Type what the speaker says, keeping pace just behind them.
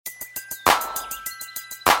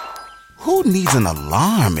Who needs an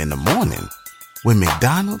alarm in the morning when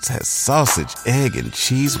McDonald's has sausage, egg, and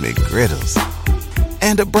cheese McGriddles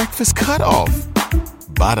and a breakfast cutoff?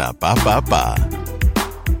 Ba-da-ba-ba-ba.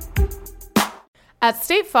 At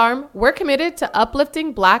State Farm, we're committed to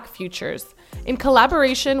uplifting Black futures. In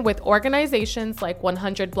collaboration with organizations like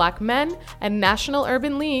 100 Black Men and National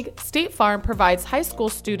Urban League, State Farm provides high school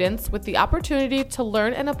students with the opportunity to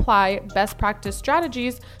learn and apply best practice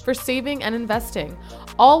strategies for saving and investing,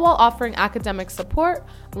 all while offering academic support,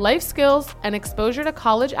 life skills, and exposure to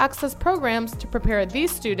college access programs to prepare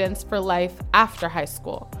these students for life after high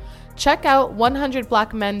school. Check out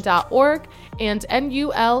 100blackmen.org and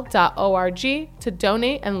nul.org to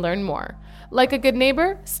donate and learn more. Like a good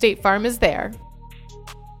neighbor, State Farm is there.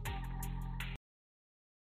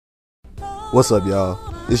 What's up, y'all?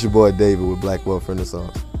 It's your boy David with Black Wealth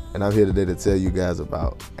Renaissance, and I'm here today to tell you guys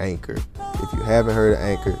about Anchor. If you haven't heard of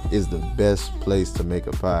Anchor, it's the best place to make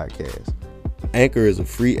a podcast. Anchor is a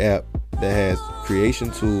free app that has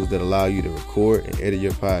creation tools that allow you to record and edit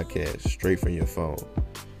your podcast straight from your phone.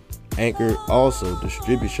 Anchor also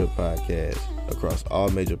distributes your podcast across all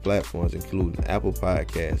major platforms, including Apple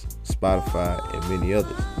Podcasts, Spotify, and many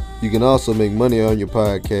others. You can also make money on your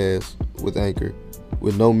podcast with Anchor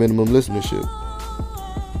with no minimum listenership.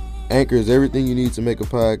 Anchor is everything you need to make a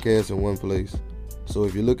podcast in one place. So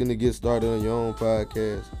if you're looking to get started on your own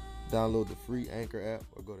podcast, download the free Anchor app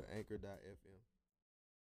or go to anchor.fm.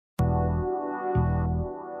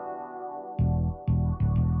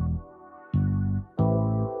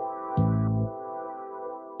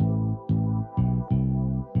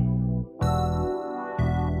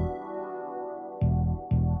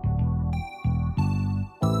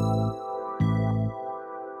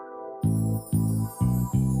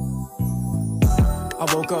 I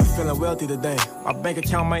woke up feeling wealthy today. My bank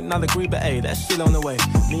account might not agree, but hey, that shit on the way.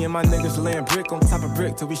 Me and my niggas laying brick on top of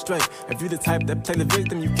brick till we straight. If you the type that play the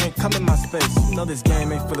victim, you can't come in my space. You know this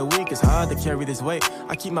game ain't for the weak, it's hard to carry this weight.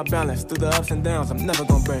 I keep my balance through the ups and downs, I'm never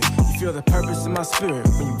gonna break. You feel the purpose in my spirit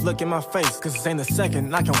when you look in my face. Cause this ain't a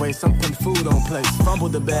second, I can waste, I'm putting food on plates.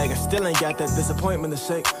 Fumbled the bag, I still ain't got that disappointment to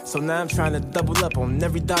shake. So now I'm trying to double up on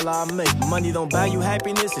every dollar I make. Money don't buy you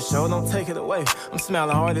happiness, it sure don't take it away. I'm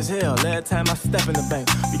smiling hard as hell every time I step in the bank.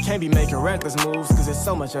 You can't be making reckless moves, cause there's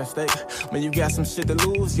so much at stake. When you got some shit to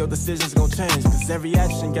lose, your decisions gon' change. Cause every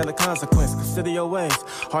action got a consequence, consider your ways.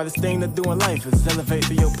 Hardest thing to do in life is elevate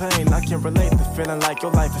through your pain. I can relate to feeling like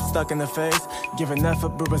your life is stuck in the phase. Giving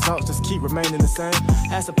effort, but results just keep remaining the same.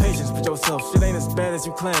 Have some patience with yourself, shit ain't as bad as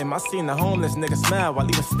you claim. I seen the homeless nigga smile while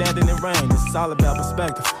he was standing in rain. It's all about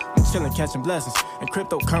perspective. I'm chillin', catching blessings. And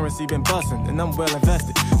cryptocurrency been bustin', and I'm well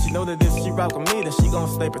invested. She know that if she rock with me, that she gon'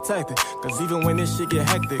 stay protected. Cause even when this shit get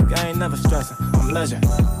hectic, I ain't never stressing, I'm legend.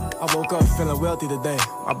 I woke up feeling wealthy today.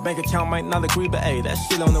 My bank account might not agree, but hey, that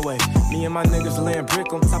shit on the way. Me and my niggas laying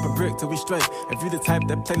brick on top of brick till we straight. If you the type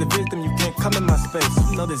that play the victim, you can't come in my space.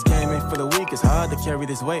 You know this game ain't for the weak, it's hard to carry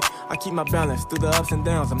this weight. I keep my balance through the ups and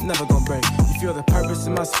downs, I'm never gonna break. You feel the purpose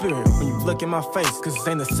in my spirit when you look in my face. Cause this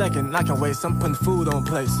ain't a second, I can waste, I'm putting food on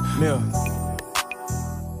plates. Meal.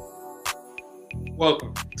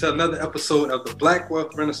 Welcome to another episode of the Black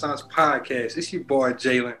Wealth Renaissance Podcast. It's your boy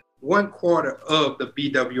Jalen, 1/4 of the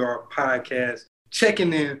BWR Podcast,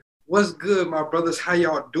 checking in. What's good, my brothers? How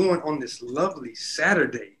y'all doing on this lovely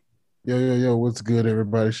Saturday? Yo, what's good,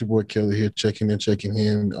 everybody? It's your boy Kelly here, checking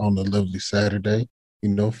in on the lovely Saturday. You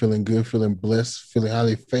know, feeling good, feeling blessed, feeling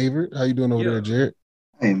highly favored. How you doing over there, Jared?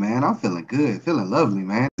 Hey, man, I'm feeling good, feeling lovely,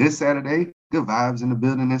 man. This Saturday, good vibes in the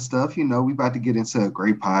building and stuff. You know, we about to get into a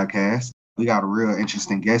great podcast. We got a real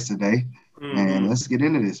interesting guest today, and let's get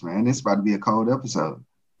into this, man. It's about to be a cold episode.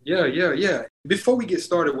 Yeah. Before we get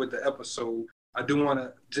started with the episode, I do want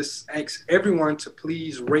to just ask everyone to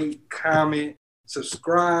please rate, comment,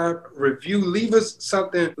 subscribe, review, leave us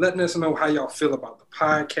something, letting us know how y'all feel about the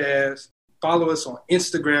podcast. Follow us on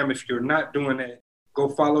Instagram if you're not doing that. Go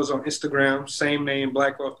follow us on Instagram, same name,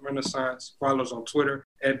 Black Wealth Renaissance. Follow us on Twitter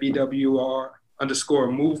at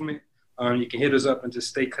BWR_movement. You can hit us up and just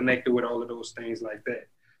stay connected with all of those things like that.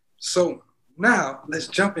 So now let's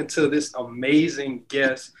jump into this amazing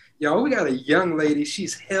guest. Y'all, we got a young lady.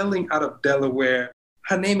 She's hailing out of Delaware.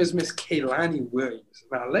 Her name is Miss Kaylani Williams.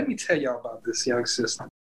 Now, let me tell y'all about this young sister.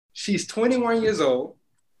 She's 21 years old.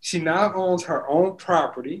 She now owns her own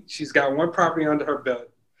property. She's got one property under her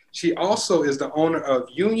belt. She also is the owner of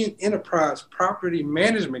Union Enterprise Property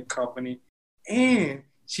Management Company, and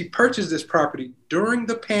she purchased this property during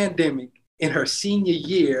the pandemic in her senior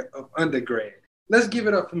year of undergrad. Let's give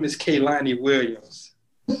it up for Miss Kaylani Williams.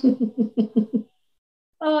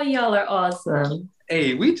 Oh, y'all are awesome.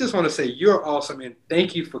 Hey, we just want to say you're awesome and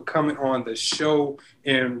thank you for coming on the show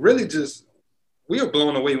and really just, we are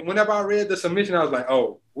blown away. Whenever I read the submission, I was like,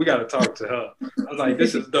 oh, we got to talk to her. I was like,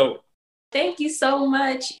 this is dope. Thank you so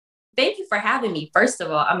much. Thank you for having me. First of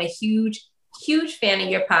all, I'm a huge fan of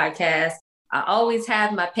your podcast. I always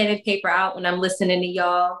have my pen and paper out when I'm listening to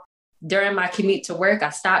y'all. During my commute to work,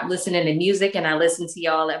 I stopped listening to music and I listen to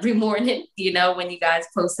y'all every morning, when you guys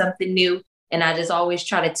post something new. And I just always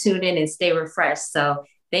try to tune in and stay refreshed. So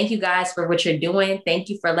thank you guys for what you're doing. Thank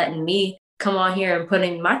you for letting me come on here and put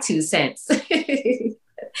in my 2 cents. Thank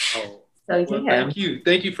you.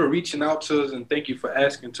 Thank you for reaching out to us and thank you for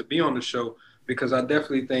asking to be on the show, because I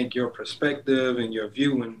definitely think your perspective and your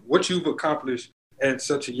view and what you've accomplished at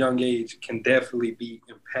such a young age can definitely be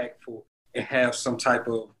impactful and have some type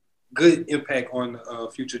of good impact on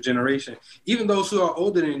the future generation. Even those who are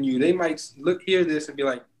older than you, they might hear this and be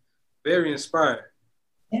like, very inspired.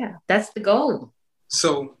 Yeah, that's the goal.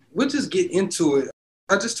 So we'll just get into it.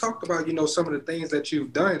 I just talked about, some of the things that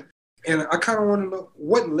you've done. And I kind of want to know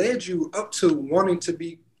what led you up to wanting to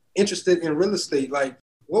be interested in real estate. Like,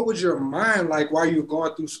 what was your mind like while you were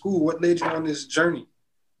going through school? What led you on this journey?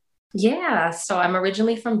 Yeah, so I'm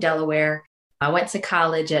originally from Delaware. I went to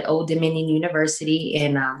college at Old Dominion University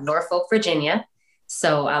in Norfolk, Virginia.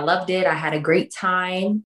 So I loved it. I had a great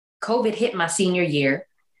time. COVID hit my senior year.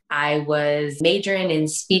 I was majoring in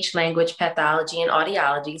speech language pathology and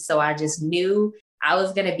audiology. So I just knew I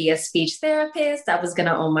was going to be a speech therapist. I was going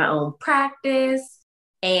to own my own practice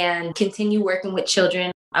and continue working with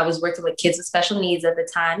children. I was working with kids with special needs at the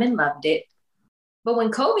time and loved it. But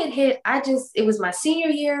when COVID hit, it was my senior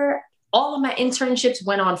year. All of my internships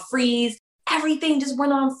went on freeze. Everything just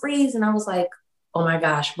went on freeze. And I was like, oh my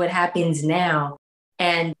gosh, what happens now?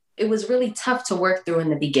 And it was really tough to work through in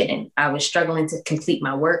the beginning. I was struggling to complete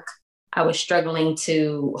my work. I was struggling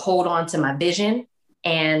to hold on to my vision.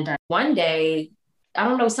 And one day, I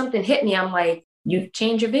don't know, something hit me. I'm like, you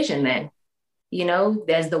change your vision then.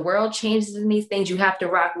 As the world changes in these things, you have to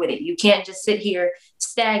rock with it. You can't just sit here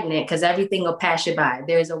stagnant because everything will pass you by.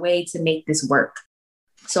 There's a way to make this work.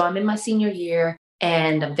 So I'm in my senior year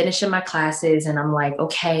and I'm finishing my classes and I'm like,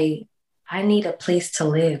 okay, I need a place to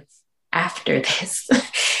live after this.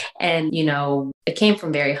 And, it came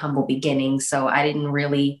from very humble beginnings. So I didn't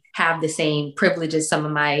really have the same privilege as some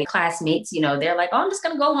of my classmates. They're like, oh, I'm just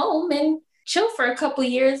going to go home and chill for a couple of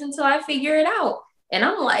years until I figure it out. And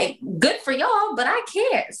I'm like, good for y'all, but I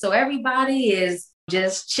can't. So everybody is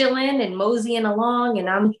just chilling and moseying along. And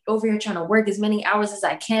I'm over here trying to work as many hours as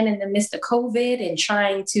I can in the midst of COVID and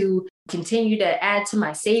trying to continue to add to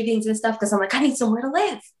my savings and stuff. Cause I'm like, I need somewhere to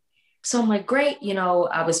live. So I'm like, great.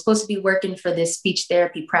 I was supposed to be working for this speech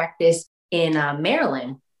therapy practice in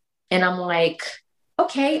Maryland. And I'm like,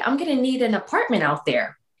 okay, I'm going to need an apartment out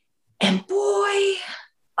there. And boy,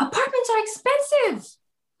 apartments are expensive.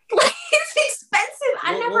 Like, it's expensive.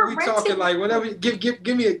 I never rented. Talking like whenever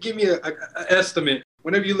give me a estimate.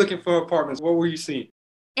 Whenever you're looking for apartments, what were you seeing?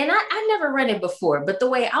 And I never rented before, but the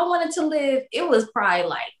way I wanted to live, it was probably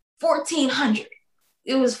like $1,400.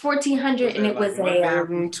 It was $1,400, and it was a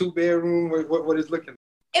 1-bedroom, 2-bedroom. What is looking?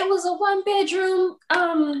 It was a 1-bedroom.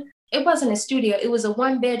 It wasn't a studio. It was a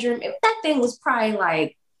 1-bedroom. That thing was probably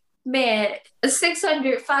like, man,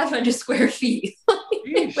 600, 500 square feet.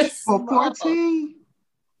 It was for 14.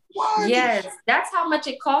 What? Yes, that's how much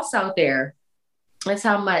it costs out there. That's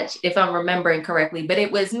how much, if I'm remembering correctly. But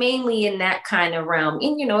it was mainly in that kind of realm.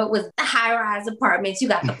 And, it was the high-rise apartments. You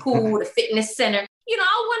got the pool, the fitness center.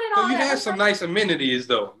 I wanted all that. You had some nice amenities,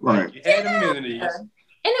 though. Right. Like, you had amenities. And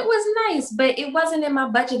it was nice, but it wasn't in my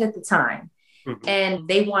budget at the time. Mm-hmm. And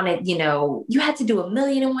they wanted, you had to do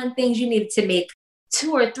 1,000,001 things. You needed to make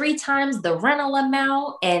 2 or 3 times the rental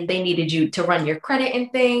amount. And they needed you to run your credit and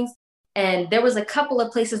things. And there was a couple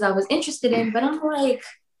of places I was interested in, but I'm like,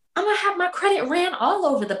 I'm going to have my credit ran all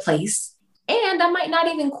over the place. And I might not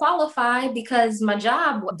even qualify because my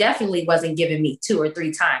job definitely wasn't giving me 2 or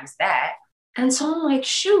 3 times that. And so I'm like,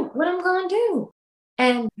 shoot, what am I going to do?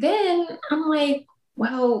 And then I'm like,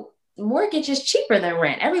 well, mortgage is cheaper than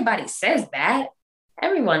rent. Everybody says that.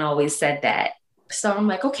 Everyone always said that. So I'm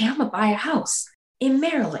like, okay, I'm going to buy a house in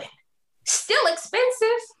Maryland. Still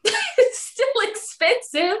expensive. Still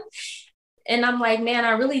expensive. And I'm like, man,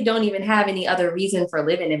 I really don't even have any other reason for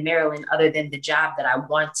living in Maryland other than the job that I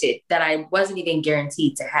wanted, that I wasn't even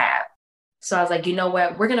guaranteed to have. So I was like, you know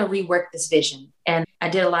what? We're going to rework this vision. And I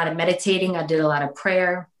did a lot of meditating. I did a lot of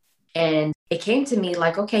prayer. And it came to me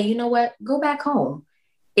like, okay, you know what? Go back home.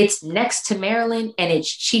 It's next to Maryland and it's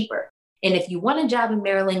cheaper. And if you want a job in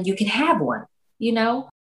Maryland, you can have one,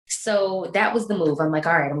 So that was the move. I'm like,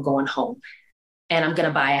 all right, I'm going home and I'm going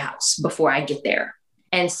to buy a house before I get there.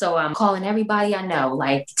 And so I'm calling everybody I know,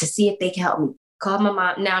 like to see if they can help me. Call my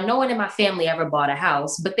mom. Now, no one in my family ever bought a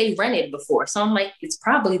house, but they rented before. So I'm like, it's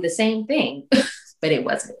probably the same thing. But it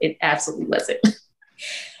wasn't. It absolutely wasn't.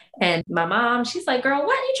 And my mom, she's like, girl,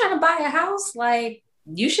 why are you trying to buy a house? Like,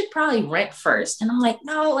 you should probably rent first. And I'm like,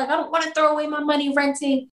 no, like, I don't want to throw away my money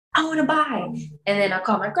renting. I want to buy. And then I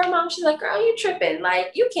call my grandma. She's like, girl, you tripping.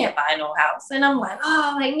 Like, you can't buy no house. And I'm like,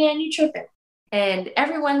 oh, like, man, you tripping. And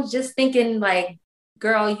everyone's just thinking like,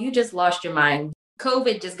 girl, you just lost your mind.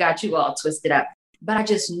 COVID just got you all twisted up. But I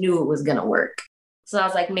just knew it was going to work. So I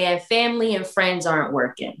was like, man, family and friends aren't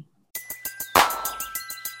working.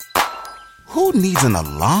 Who needs an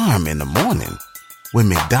alarm in the morning when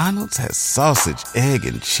McDonald's has sausage, egg,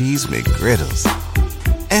 and cheese McGriddles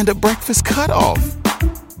and a breakfast cutoff?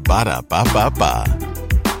 Ba-da-ba-ba-ba.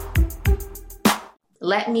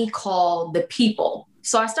 Let me call the people.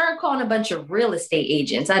 So I started calling a bunch of real estate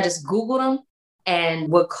agents. I just Googled them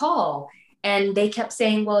and would call. And they kept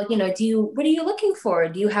saying, well, you know, what are you looking for?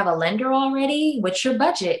 Do you have a lender already? What's your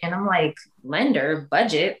budget? And I'm like, lender,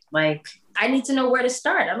 budget? Like, I need to know where to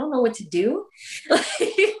start. I don't know what to do.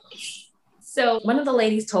 So one of the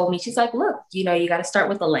ladies told me, she's like, look, you know, you got to start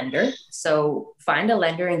with a lender. So find a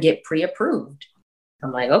lender and get pre-approved.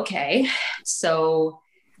 I'm like, okay. So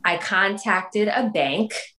I contacted a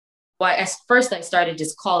bank. Well, at first I started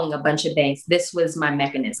just calling a bunch of banks. This was my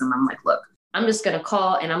mechanism. I'm like, look, I'm just going to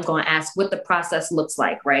call and I'm going to ask what the process looks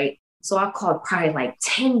like, right? So I called probably like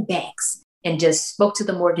 10 banks and just spoke to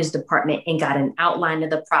the mortgage department and got an outline of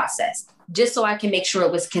the process, just so I can make sure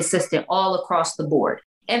it was consistent all across the board.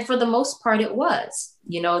 And for the most part, it was.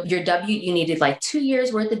 You know, you needed like 2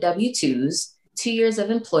 years worth of W-2s, 2 years of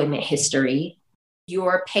employment history,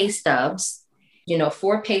 your pay stubs,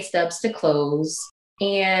 4 pay stubs to close,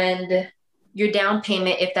 and your down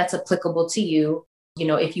payment, if that's applicable to you,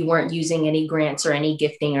 if you weren't using any grants or any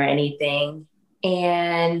gifting or anything.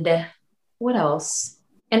 And what else?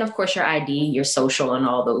 And of course, your ID, your social, and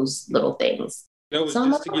all those little things. That was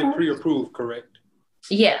just to get pre-approved, correct?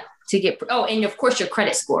 Yeah, and of course, your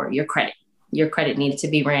credit score, your credit needed to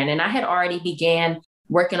be ran. And I had already began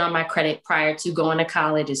working on my credit prior to going to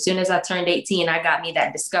college. As soon as I turned 18, I got me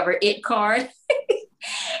that Discover It card.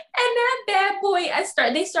 And that bad boy,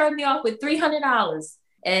 they started me off with $300.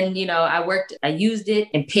 And, I used it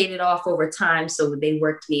and paid it off over time. So they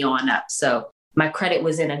worked me on up. So my credit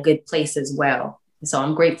was in a good place as well. So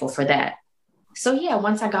I'm grateful for that. So yeah,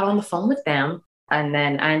 once I got on the phone with them, and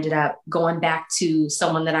then I ended up going back to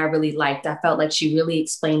someone that I really liked. I felt like she really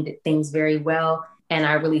explained things very well. And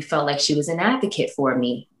I really felt like she was an advocate for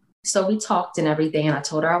me. So we talked and everything. And I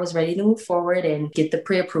told her I was ready to move forward and get the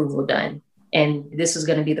pre-approval done. And this was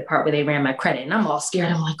going to be the part where they ran my credit. And I'm all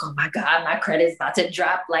scared. I'm like, oh my God, my credit's about to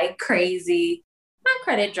drop like crazy. My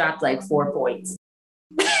credit dropped like 4 points.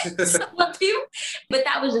 But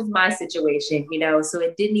that was just my situation, so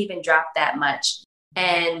it didn't even drop that much.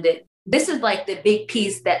 And this is like the big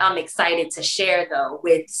piece that I'm excited to share, though,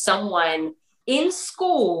 with someone in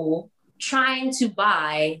school trying to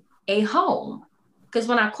buy a home. Because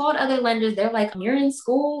when I called other lenders, they're like, you're in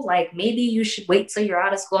school, like maybe you should wait till you're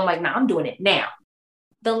out of school. I'm like, no, I'm doing it now.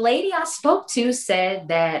 The lady I spoke to said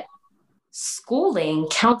that schooling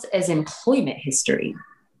counts as employment history.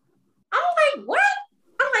 I'm like, what?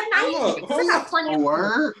 I'm like, no, I got plenty of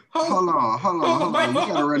word. Hold on.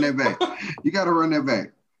 You gotta run that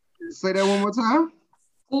back. Say that one more time.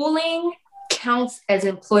 Schooling counts as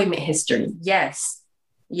employment history. Yes.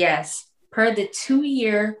 Per the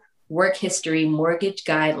 2-year work history mortgage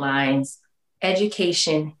guidelines,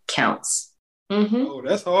 education counts. Mm-hmm. Oh,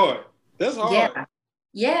 that's hard.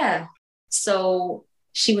 Yeah. So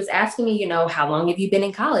she was asking me, how long have you been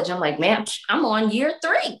in college? I'm like, man, I'm on year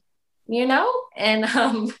 3. And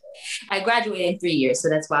I graduated in 3 years. So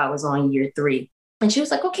that's why I was on year 3. And she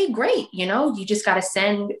was like, okay, great. You just got to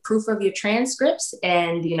send proof of your transcripts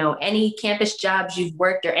and, any campus jobs you've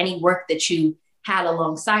worked or any work that you had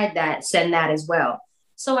alongside that, send that as well.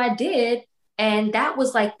 So I did. And that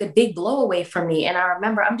was like the big blow away for me. And I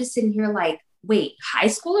remember I'm just sitting here like, wait, high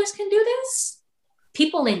schoolers can do this?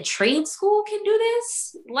 People in trade school can do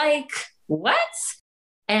this? Like, what?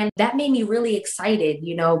 And that made me really excited,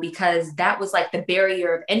 because that was like the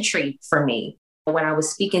barrier of entry for me. When I was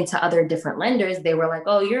speaking to other different lenders, they were like,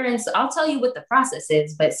 oh, I'll tell you what the process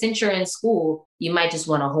is, but since you're in school, you might just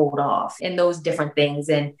want to hold off and those different things.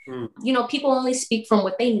 And, people only speak from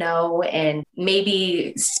what they know. And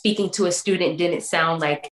maybe speaking to a student didn't sound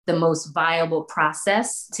like the most viable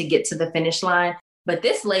process to get to the finish line. But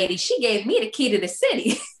this lady, she gave me the key to the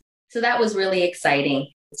city. So that was really exciting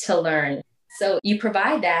to learn. So you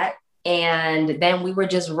provide that. And then we were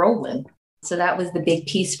just rolling. So that was the big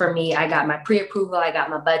piece for me. I got my pre-approval, I got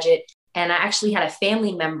my budget, and I actually had a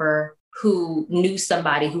family member who knew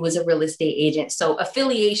somebody who was a real estate agent. So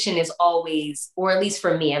affiliation is always, or at least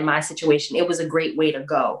for me in my situation, it was a great way to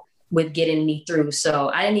go with getting me through. So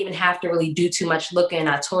I didn't even have to really do too much looking.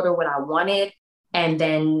 I told her what I wanted. And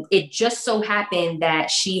then it just so happened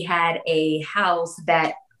that she had a house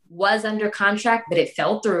that was under contract, but it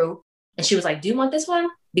fell through. And she was like, do you want this one?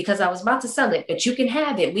 Because I was about to sell it, but you can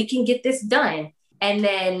have it. We can get this done. And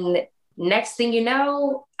then next thing you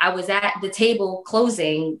know, I was at the table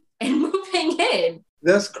closing and moving in.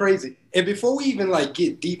 That's crazy. And before we even like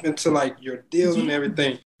get deep into like your deal and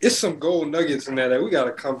everything, it's some gold nuggets in there that we got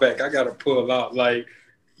to come back. I got to pull out. Like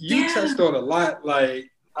you touched on a lot.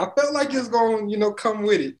 Like I felt like it's going, come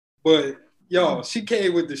with it. But y'all, she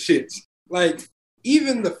came with the shits. Like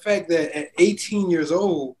even the fact that at 18 years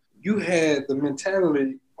old, you had the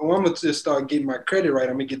mentality, oh, I'm going to just start getting my credit right.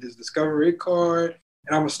 I'm going to get this Discovery card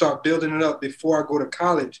and I'm going to start building it up before I go to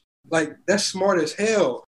college. Like that's smart as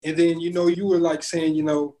hell. And then, you were like saying,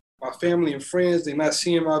 my family and friends, they're not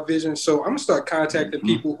seeing my vision. So I'm going to start contacting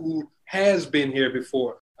people who has been here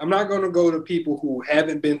before. I'm not going to go to people who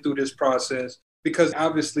haven't been through this process because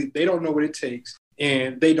obviously they don't know what it takes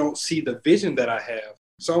and they don't see the vision that I have.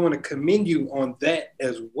 So I want to commend you on that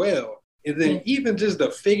as well. And then even just the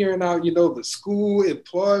figuring out, the school,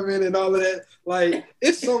 employment and all of that, like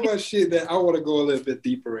it's so much shit that I want to go a little bit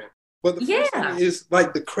deeper in. But the first thing is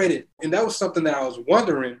like the credit. And that was something that I was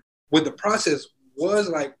wondering what the process was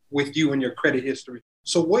like with you and your credit history.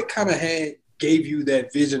 So what kind of gave you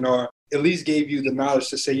that vision or at least gave you the knowledge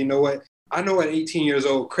to say, you know what, I know at 18 years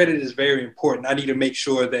old, credit is very important. I need to make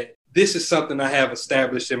sure that this is something I have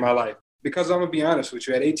established in my life. Because I'm going to be honest with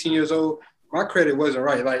you, at 18 years old, my credit wasn't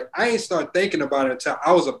right. Like I ain't start thinking about it until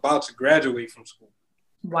I was about to graduate from school.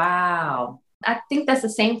 Wow. I think that's the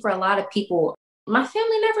same for a lot of people. My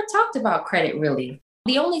family never talked about credit, really.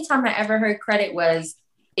 The only time I ever heard credit was,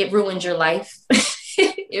 it ruined your life.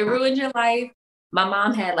 It ruined your life. My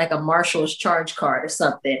mom had like a Marshall's charge card or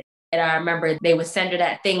something. And I remember they would send her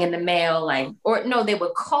that thing in the mail, they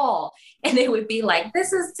would call and they would be like,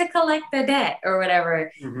 this is to collect the debt or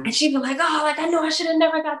whatever. Mm-hmm. And she'd be like, I know I should have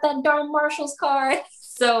never got that darn Marshall's card.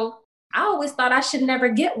 So I always thought I should never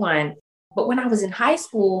get one. But when I was in high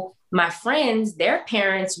school, my friends, their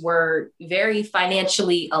parents were very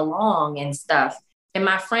financially along and stuff. And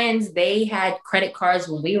my friends, they had credit cards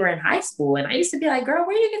when we were in high school. And I used to be like, girl,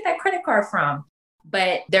 where do you get that credit card from?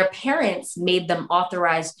 But their parents made them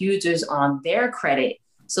authorized users on their credit.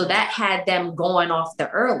 So that had them going off the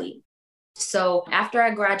early. So after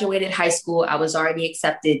I graduated high school, I was already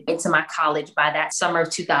accepted into my college by that summer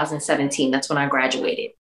of 2017. That's when I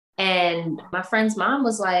graduated. And my friend's mom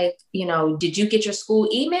was like, did you get your school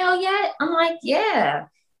email yet? I'm like, yeah.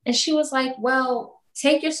 And she was like, well,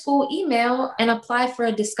 take your school email and apply for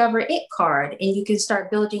a Discover It card and you can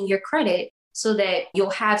start building your credit so that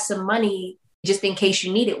you'll have some money just in case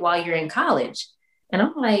you need it while you're in college. And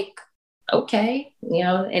I'm like, okay,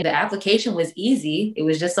 and the application was easy. It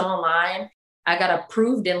was just online. I got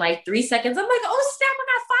approved in like 3 seconds. I'm like, oh, snap,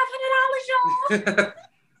 I got $500, y'all.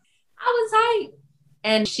 I was hyped.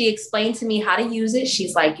 And she explained to me how to use it.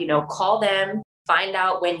 She's like, call them, find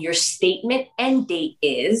out when your statement end date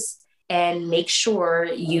is, and make sure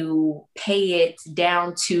you pay it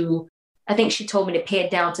down to, I think she told me to pay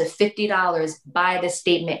it down to $50 by the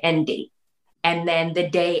statement end date. And then the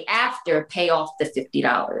day after, pay off the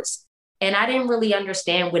 $50. And I didn't really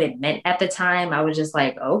understand what it meant at the time. I was just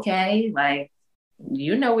like, okay,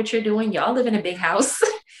 you know what you're doing. Y'all live in a big house.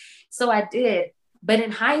 So I did. But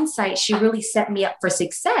in hindsight, she really set me up for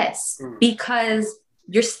success because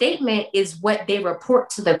your statement is what they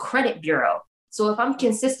report to the credit bureau. So if I'm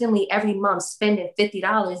consistently every month spending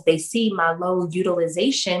 $50, they see my low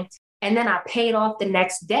utilization and then I pay it off the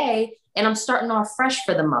next day and I'm starting off fresh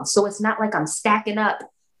for the month. So it's not like I'm stacking up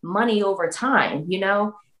money over time,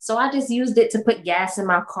 So I just used it to put gas in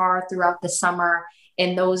my car throughout the summer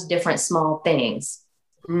and those different small things.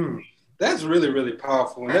 That's really, really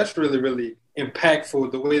powerful. And that's really, really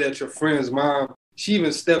impactful. The way that your friend's mom, she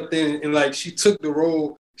even stepped in and she took the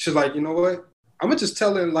role. She's like, you know what? I'm going to just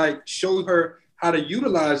tell her show her how to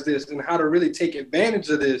utilize this and how to really take advantage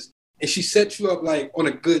of this. And she set you up on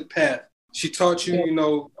a good path. She taught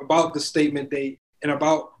you, about the statement date and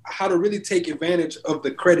about how to really take advantage of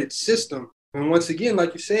the credit system. And once again,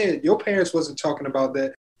 like you said, your parents wasn't talking about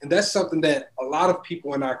that. And that's something that a lot of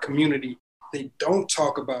people in our community, they don't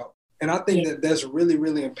talk about. And I think that that's really,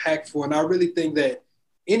 really impactful. And I really think that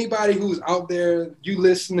anybody who's out there, you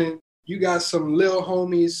listening, you got some little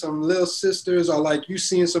homies, some little sisters, or you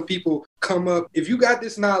seeing some people come up. If you got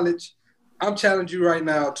this knowledge, I'm challenging you right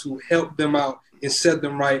now to help them out and set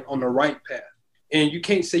them right on the right path. And you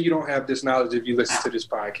can't say you don't have this knowledge if you listen to this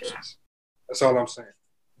podcast. That's all I'm saying.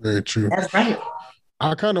 Very true. That's right.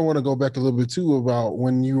 I kind of want to go back a little bit too about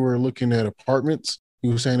when you were looking at apartments. You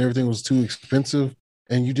were saying everything was too expensive,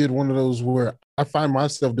 and you did one of those where I find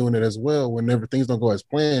myself doing it as well. Whenever things don't go as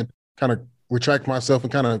planned, kind of retract myself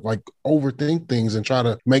and kind of like overthink things and try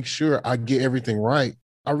to make sure I get everything right.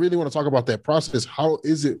 I really want to talk about that process. How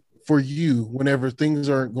is it for you whenever things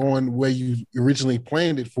aren't going the way you originally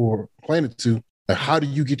planned it to? How do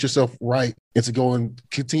you get yourself right and to go and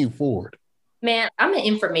continue forward? Man, I'm an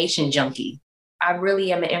information junkie. I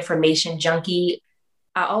really am an information junkie.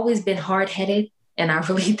 I've always been hard-headed, and I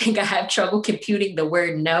really think I have trouble computing the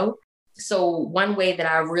word no. So one way that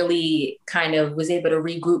I really kind of was able to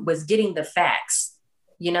regroup was getting the facts,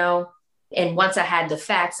 you know? And once I had the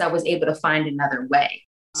facts, I was able to find another way.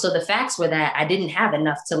 So the facts were that I didn't have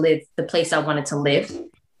enough to live the place I wanted to live.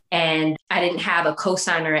 And I didn't have a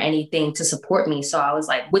cosigner or anything to support me. So I was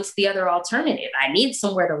like, what's the other alternative? I need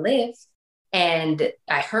somewhere to live. And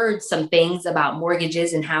I heard some things about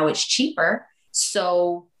mortgages and how it's cheaper.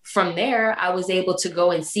 So from there, I was able to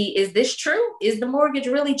go and see, is this true? Is the mortgage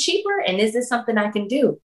really cheaper? And is this something I can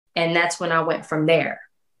do? And that's when I went from there.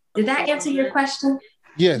 Did that answer your question?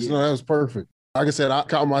 Yes, no, that was perfect. Like I said, I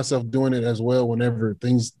caught myself doing it as well. Whenever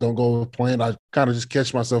things don't go as planned, I kind of just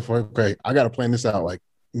catch myself like, okay, I got to plan this out like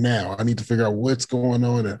now. I need to figure out what's going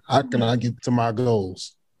on and how can I get to my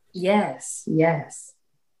goals? Yes, yes.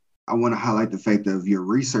 I want to highlight the fact of your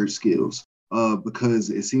research skills because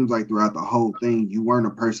it seems like throughout the whole thing, you weren't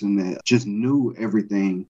a person that just knew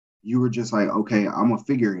everything. You were just like, okay, I'm going to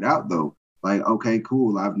figure it out though. Like, okay,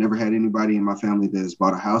 cool. I've never had anybody in my family that's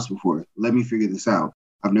bought a house before. Let me figure this out.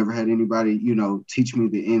 I've never had anybody, teach me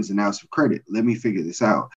the ins and outs of credit. Let me figure this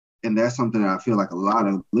out. And that's something that I feel like a lot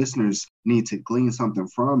of listeners need to glean something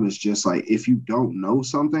from is just like, if you don't know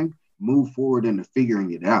something, move forward into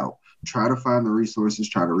figuring it out. Try to find the resources,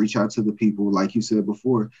 try to reach out to the people, like you said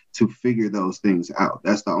before, to figure those things out.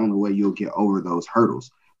 That's the only way you'll get over those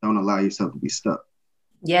hurdles. Don't allow yourself to be stuck.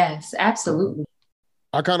 Yes, absolutely.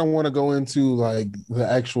 I kind of want to go into like the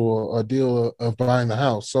actual deal of buying the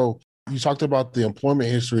house. So you talked about the employment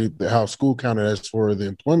history, how school counted as for the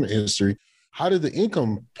employment history. How did the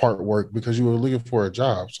income part work? Because you were looking for a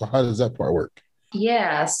job. So how does that part work?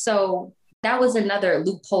 Yeah. So that was another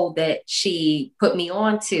loophole that she put me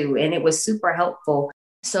on to, and it was super helpful.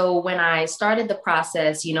 So when I started the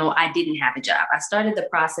process, I didn't have a job. I started the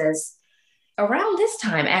process around this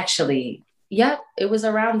time, actually. Yep. It was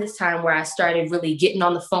around this time where I started really getting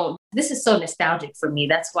on the phone. This is so nostalgic for me.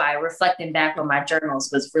 That's why reflecting back on my journals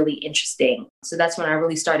was really interesting. So that's when I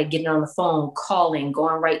really started getting on the phone, calling,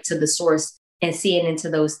 going right to the source and seeing into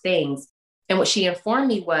those things. And what she informed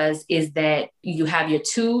me is that you have your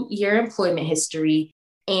 2-year employment history,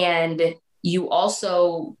 and you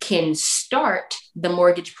also can start the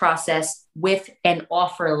mortgage process with an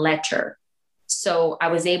offer letter. So I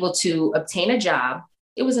was able to obtain a job.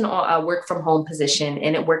 It was a work from home position,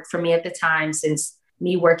 and it worked for me at the time since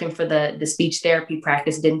me working for the speech therapy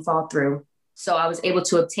practice didn't fall through. So I was able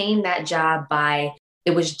to obtain that job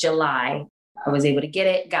it was July. I was able to get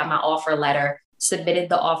it, got my offer letter, submitted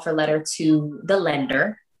the offer letter to the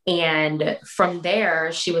lender. And from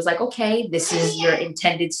there, she was like, okay, this is your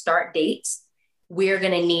intended start dates. We're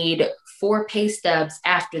going to need 4 pay stubs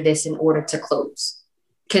after this in order to close,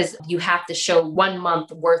 because you have to show 1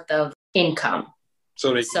 month worth of income.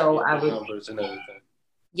 So I would, numbers and everything.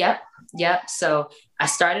 Yep. So I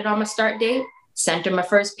started on my start date, sent her my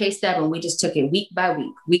first pay stub, and we just took it week by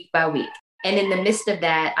week. And in the midst of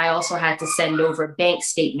that, I also had to send over bank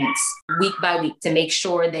statements week by week to make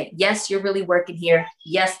sure that, yes, you're really working here.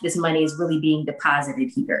 Yes, this money is really being deposited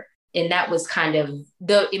here. And that was kind of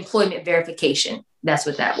the employment verification. That's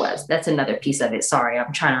what that was. That's another piece of it. Sorry,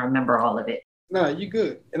 I'm trying to remember all of it. Nah, you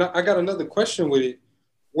good. And I got another question with it.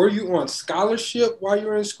 Were you on scholarship while you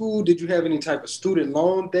were in school? Did you have any type of student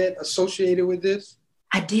loan debt associated with this?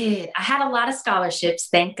 I did. I had a lot of scholarships,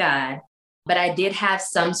 thank God. But I did have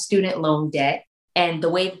some student loan debt. And the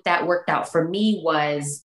way that worked out for me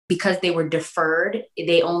was because they were deferred,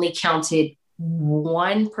 they only counted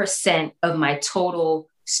 1% of my total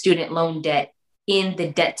student loan debt in the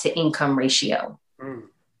debt to income ratio.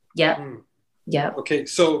 Yep. Okay.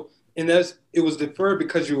 So, it was deferred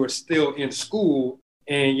because you were still in school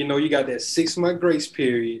and, you got that 6-month grace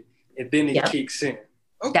period and then it kicks in.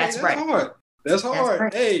 Okay. That's right. Hard. That's hard.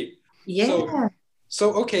 Right. Hey. Yeah.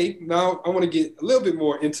 So, okay, now I want to get a little bit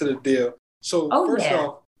more into the deal. So first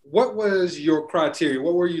off, what was your criteria?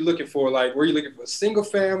 What were you looking for? Like, were you looking for a single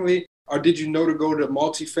family? or did you know to go the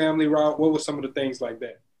multifamily route? What were some of the things like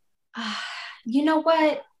that? You know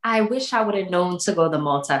what? I wish I would have known to go the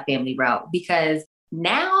multifamily route, because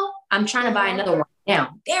now I'm trying to buy another one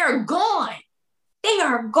now. They're gone. They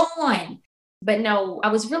are gone. But no, I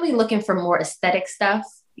was really looking for more aesthetic stuff.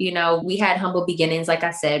 You know, we had humble beginnings. Like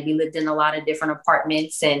I said, we lived in a lot of different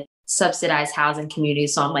apartments and subsidized housing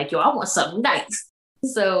communities. So I'm like, yo, I want something nice.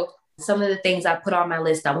 So some of the things I put on my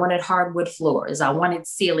list, I wanted hardwood floors. I wanted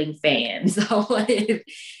ceiling fans.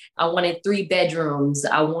 I wanted 3 bedrooms.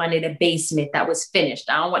 I wanted a basement that was finished.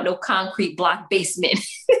 I don't want no concrete block basement,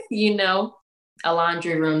 you know, a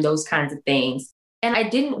laundry room, those kinds of things. And I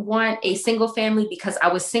didn't want a single family because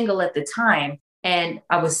I was single at the time. And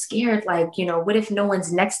I was scared, like, you know, what if no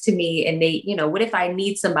one's next to me and they, you know, what if I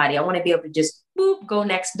need somebody? I want to be able to just boop, go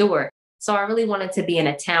next door. So I really wanted to be in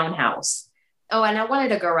a townhouse. Oh, and I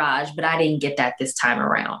wanted a garage, but I didn't get that this time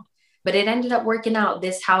around. But it ended up working out.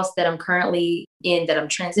 This house that I'm currently in, that I'm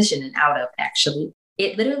transitioning out of, actually,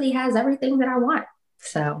 it literally has everything that I want.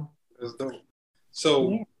 So that's dope. So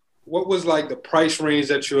yeah. What was like the price range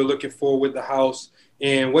that you were looking for with the house,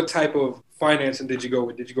 and what type of financing did you go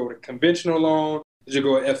with? Did you go with a conventional loan? Did you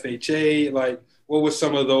go with FHA? Like, what were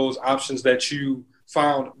some of those options that you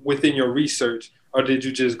found within your research, or did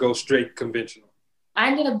you just go straight conventional?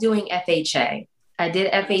 I ended up doing FHA. I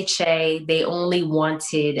did FHA. They only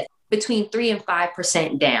wanted between 3 and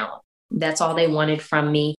 5% down. That's all they wanted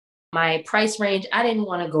from me. My price range, I didn't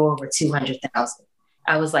want to go over 200,000.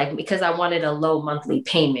 I was like, because I wanted a low monthly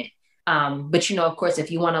payment. But, you know, of course,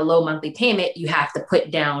 if you want a low monthly payment, you have to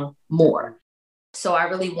put down more. So I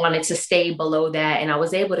really wanted to stay below that. And I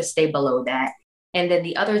was able to stay below that. And then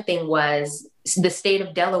the other thing was the state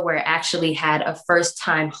of Delaware actually had a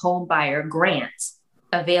first-time home buyer grant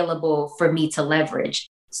available for me to leverage.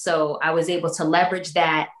 So I was able to leverage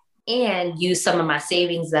that and use some of my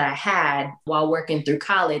savings that I had while working through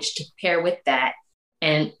college to pair with that.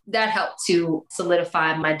 And that helped to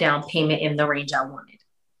solidify my down payment in the range I wanted.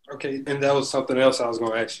 Okay. And that was something else I was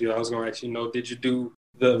going to ask you. I was going to ask you, did you do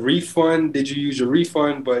the refund? Did you use your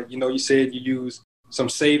refund? But, you said you used some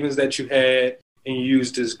savings that you had and you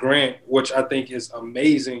used this grant, which I think is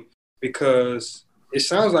amazing because it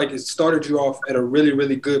sounds like it started you off at a really,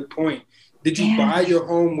 really good point. Did you buy your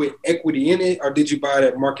home with equity in it, or did you buy it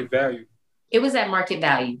at market value? It was at market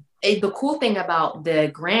value. The cool thing about the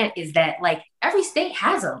grant is that, like, every state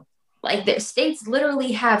has them. Like, the states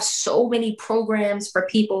literally have so many programs for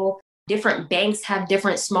people. Different banks have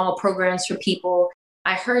different small programs for people.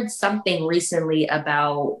 I heard something recently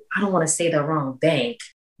about, I don't want to say the wrong bank,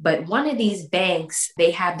 but one of these banks, they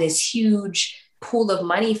have this huge pool of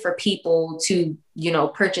money for people to,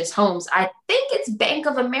 purchase homes. I think it's Bank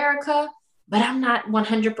of America, but I'm not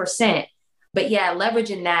 100%. But yeah,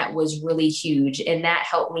 leveraging that was really huge. And that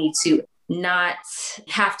helped me to not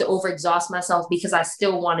have to overexhaust myself because I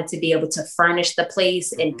still wanted to be able to furnish the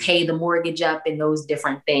place and pay the mortgage up and those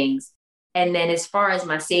different things. And then as far as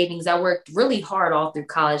my savings, I worked really hard all through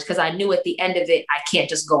college because I knew at the end of it, I can't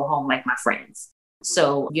just go home like my friends.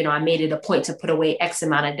 So, I made it a point to put away X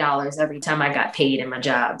amount of dollars every time I got paid in my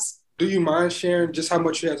jobs. Do you mind sharing just how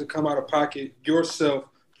much you had to come out of pocket yourself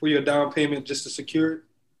for your down payment just to secure it?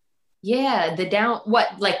 Yeah,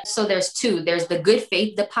 so there's two. There's the good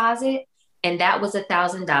faith deposit, and that was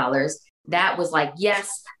 $1,000. That was like,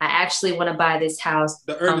 yes, I actually want to buy this house.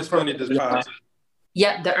 The earnest money deposit.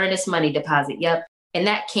 Yep, the earnest money deposit. Yep. And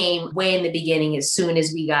that came way in the beginning as soon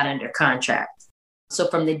as we got under contract. So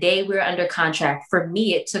from the day we were under contract, for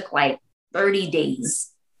me, it took like 30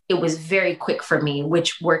 days. It was very quick for me,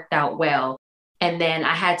 which worked out well. And then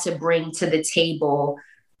I had to bring to the table,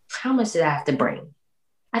 how much did I have to bring?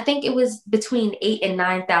 I think it was between $8,000 and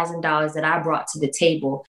 $9,000 that I brought to the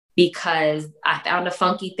table because I found a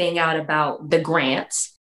funky thing out about the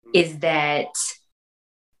grants is that,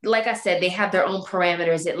 like I said, they have their own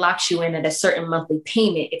parameters. It locks you in at a certain monthly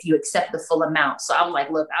payment if you accept the full amount. So I'm like,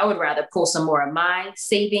 look, I would rather pull some more of my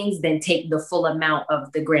savings than take the full amount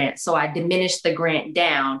of the grant. So I diminished the grant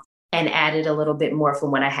down and added a little bit more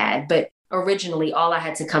from what I had. But originally, all I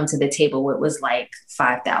had to come to the table with was like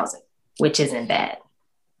 $5,000, which isn't bad.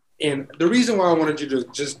 And the reason why I wanted you to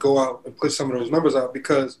just go out and put some of those numbers out,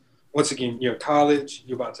 because once again, you're in college,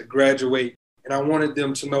 you're about to graduate, and I wanted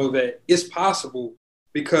them to know that it's possible.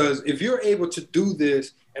 Because if you're able to do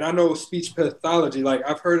this, and I know speech pathology, like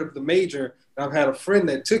I've heard of the major, and I've had a friend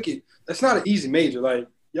that took it. That's not an easy major. Like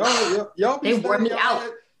y'all be they wore me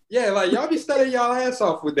out. Y'all be studying y'all ass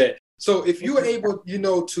off with that. So if you were able,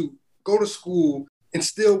 to go to school and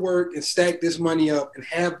still work and stack this money up and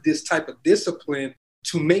have this type of discipline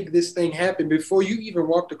to make this thing happen before you even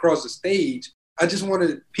walked across the stage, I just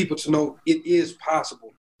wanted people to know it is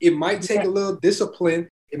possible. It might take a little discipline.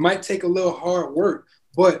 It might take a little hard work,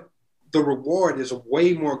 but the reward is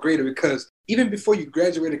way more greater because even before you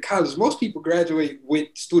graduated college, most people graduate with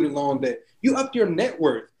student loan debt. You up your net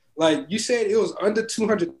worth. Like you said, it was under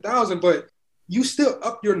 200,000, but you still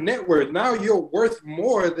up your net worth. Now you're worth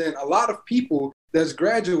more than a lot of people that's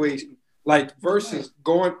graduating, like versus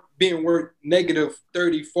being worth negative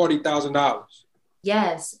 $30,000, $40,000.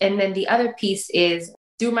 Yes. And then the other piece is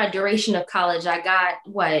through my duration of college, I got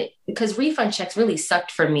because refund checks really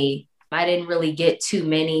sucked for me. I didn't really get too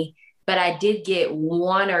many, but I did get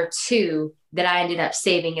one or two that I ended up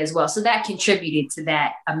saving as well. So that contributed to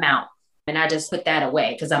that amount. And I just put that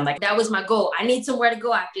away because I'm like, that was my goal. I need somewhere to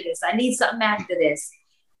go after this. I need something after this.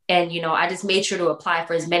 And, I just made sure to apply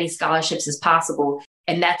for as many scholarships as possible.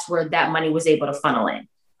 And that's where that money was able to funnel in.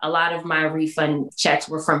 A lot of my refund checks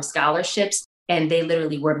were from scholarships and they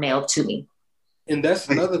literally were mailed to me. And that's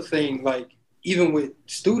another thing, like even with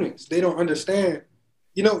students, they don't understand,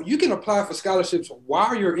 you can apply for scholarships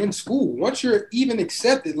while you're in school. Once you're even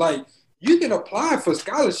accepted, like you can apply for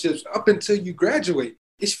scholarships up until you graduate.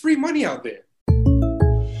 It's free money out there.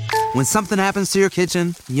 When something happens to your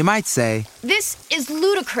kitchen, you might say, "This is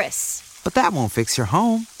ludicrous." But that won't fix your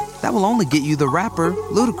home. That will only get you the rapper,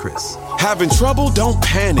 Ludacris. Having trouble? Don't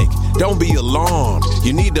panic. Don't be alarmed.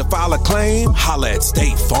 You need to file a claim? Holla at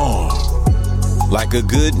State Farm. Like a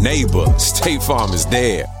good neighbor, State Farm is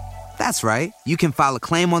there. That's right. You can file a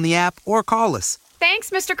claim on the app or call us.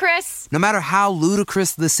 Thanks, Mr. Chris. No matter how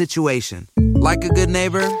ludicrous the situation, like a good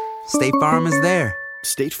neighbor, State Farm is there.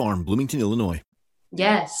 State Farm, Bloomington, Illinois.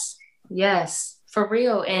 Yes, for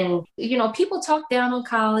real. And, people talk down on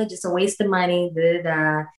college. It's a waste of money.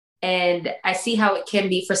 And I see how it can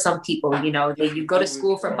be for some people. You go to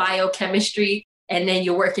school for biochemistry and then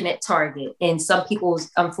you're working at Target. And some people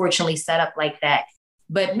unfortunately set up like that.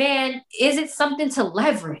 But man, is it something to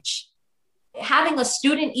leverage? Having a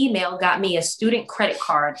student email got me a student credit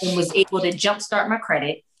card and was able to jumpstart my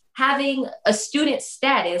credit. Having a student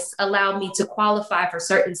status allowed me to qualify for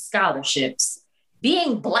certain scholarships.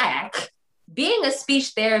 Being Black, being a speech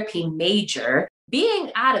therapy major,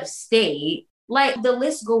 being out of state, like the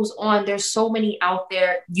list goes on. There's so many out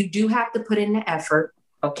there. You do have to put in the effort.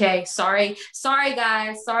 Okay. Sorry,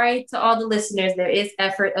 guys. Sorry to all the listeners. There is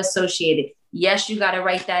effort associated. Yes, you got to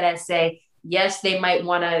write that essay. Yes, they might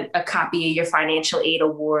want a copy of your financial aid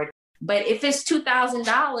award. But if it's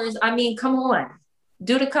 $2,000, I mean, come on.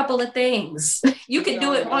 Do the couple of things. You can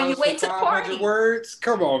do it on your way to the party. Words?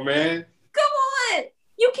 Come on, man. Come on.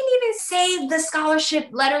 You can even save the scholarship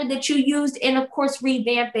letter that you used and, of course,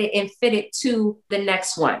 revamp it and fit it to the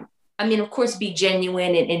next one. I mean, of course, be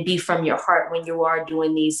genuine and be from your heart when you are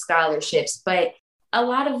doing these scholarships. But a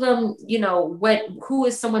lot of them, who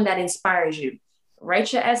is someone that inspires you?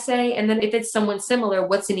 Write your essay. And then if it's someone similar,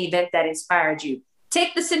 what's an event that inspired you?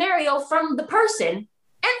 Take the scenario from the person and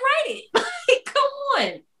write it. Come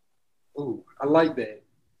on. Ooh, I like that.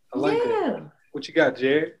 I like that. What you got,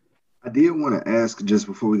 Jared? I did want to ask, just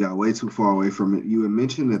before we got way too far away from it, you had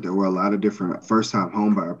mentioned that there were a lot of different first-time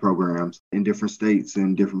homebuyer programs in different states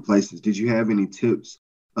and different places. Did you have any tips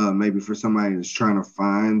maybe for somebody that's trying to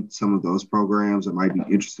find some of those programs or might be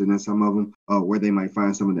interested in some of them, where they might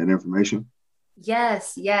find some of that information?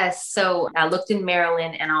 Yes. So I looked in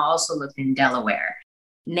Maryland and I also looked in Delaware.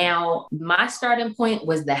 Now, my starting point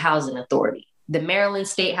was the Housing Authority, the Maryland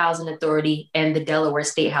State Housing Authority and the Delaware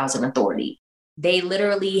State Housing Authority. They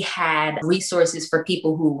literally had resources for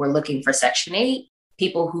people who were looking for Section 8,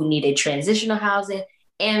 people who needed transitional housing,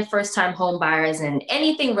 and first-time home buyers and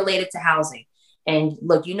anything related to housing. And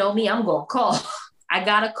look, you know me, I'm going to call. I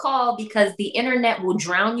got to call because the internet will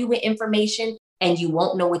drown you with information and you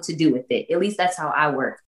won't know what to do with it. At least that's how I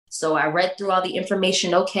work. So I read through all the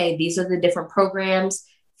information. Okay, these are the different programs.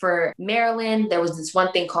 For Maryland, there was this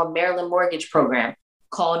one thing called Maryland Mortgage Program.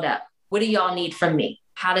 Called up. What do y'all need from me?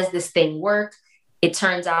 How does this thing work? It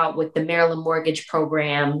turns out with the Maryland Mortgage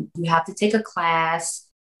Program, you have to take a class.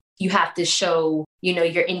 You have to show,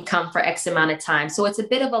 your income for X amount of time. So it's a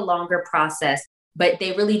bit of a longer process, but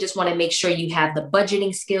they really just want to make sure you have the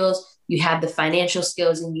budgeting skills, you have the financial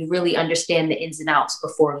skills, and you really understand the ins and outs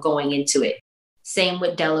before going into it. Same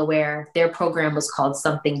with Delaware. Their program was called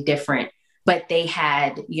something different, but they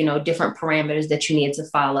had, different parameters that you needed to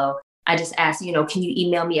follow. I just asked, can you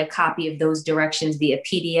email me a copy of those directions via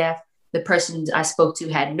PDF? The person I spoke to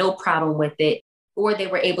had no problem with it, or they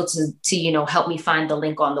were able to help me find the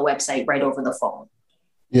link on the website right over the phone.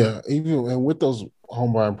 Yeah, and with those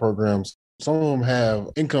home buying programs, some of them have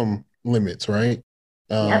income limits, right?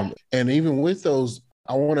 Yep. And even with those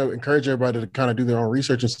I want to encourage everybody to kind of do their own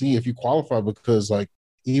research and see if you qualify, because like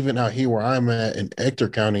even out here where I'm at in Ector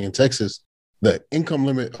County in Texas, the income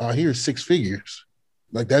limit out here is 6 figures.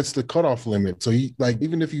 Like that's the cutoff limit. So you, like,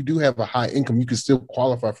 even if you do have a high income, you can still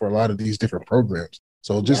qualify for a lot of these different programs.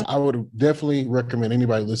 So just, I would definitely recommend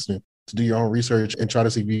anybody listening to do your own research and try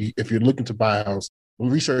to see if you're looking to buy a house,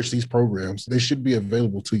 research these programs. They should be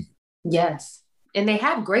available to you. Yes. And they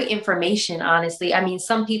have great information, honestly. I mean,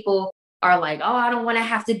 some people are like, oh, I don't want to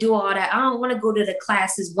have to do all that. I don't want to go to the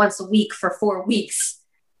classes once a week for 4 weeks.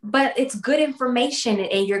 But it's good information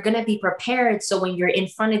and you're going to be prepared. So when you're in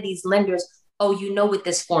front of these lenders, oh, you know what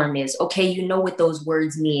this form is. Okay, you know what those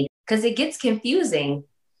words mean, because it gets confusing.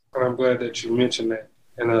 And I'm glad that you mentioned that.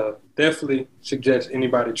 And definitely suggest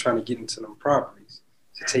anybody trying to get into them properties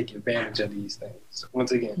to take advantage of these things. So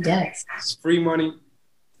once again, yes, it's free money.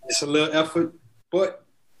 It's a little effort, but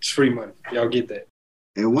it's free money. Y'all get that.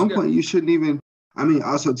 At one point, you shouldn't even, I mean,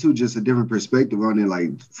 also too, just a different perspective on it,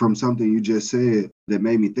 like from something you just said that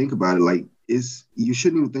made me think about it. Like you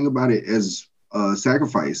shouldn't even think about it as a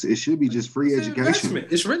sacrifice. It should be just free education. Investment.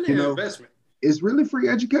 It's really an investment. It's really free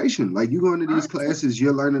education. Like you go into these classes,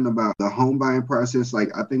 you're learning about the home buying process. Like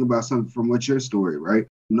I think about something from what's your story, right?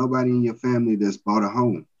 Nobody in your family that's bought a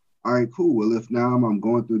home. All right, cool. Well, if now I'm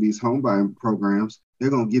going through these home buying programs,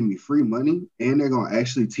 they're going to give me free money and they're going to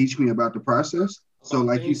actually teach me about the process. So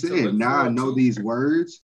like you said, now I know these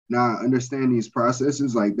words. Now I understand these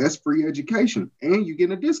processes. Like that's free education and you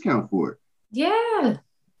get a discount for it. Yeah.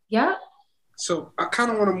 Yeah. So I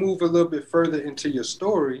kind of want to move a little bit further into your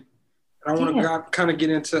story. And I want to kind of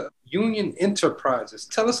get into Union Enterprises.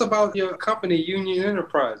 Tell us about your company, Union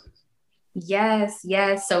Enterprises. Yes.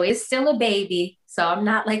 So it's still a baby. So I'm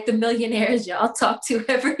not like the millionaires y'all talk to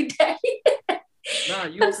every day.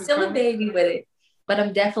 I'm still a baby with it, but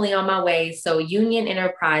I'm definitely on my way. So Union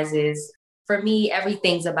Enterprises, for me,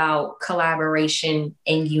 everything's about collaboration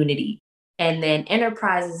and unity. And then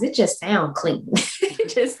enterprises, it just sounds clean.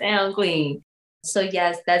 So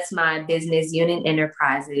yes, that's my business, Union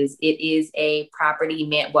Enterprises. It is a property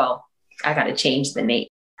I got to change the name.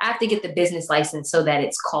 I have to get the business license so that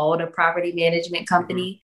it's called a property management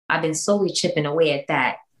company. Mm-hmm. I've been slowly chipping away at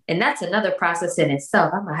that. And that's another process in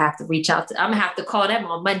itself. I'm going to have to call them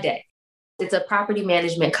on Monday. It's a property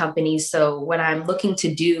management company. So what I'm looking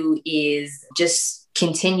to do is just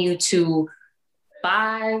continue to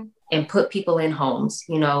buy and put people in homes.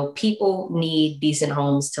 You know, people need decent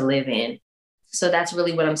homes to live in. So that's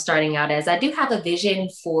really what I'm starting out as. I do have a vision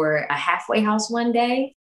for a halfway house one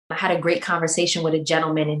day. I had a great conversation with a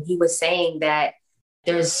gentleman and he was saying that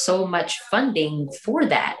there's so much funding for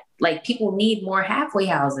that. Like people need more halfway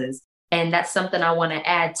houses. And that's something I want to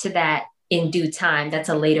add to that in due time. That's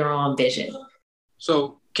a later on vision.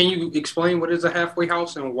 So can you explain what is a halfway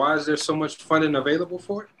house and why is there so much funding available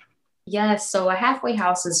for it? Yes. So a halfway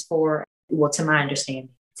house is for, to my understanding,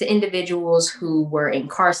 to individuals who were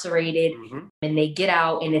incarcerated and they get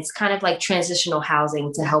out, and it's kind of like transitional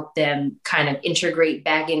housing to help them kind of integrate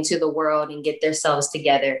back into the world and get themselves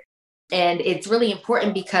together. And it's really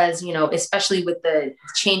important because, you know, especially with the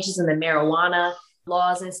changes in the marijuana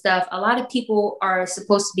laws and stuff, a lot of people are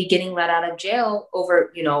supposed to be getting let out of jail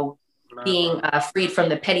over, you know, being freed from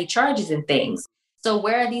the petty charges and things. So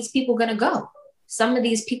where are these people going to go? Some of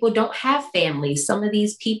these people don't have families. Some of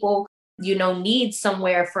these people, you know, need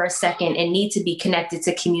somewhere for a second and need to be connected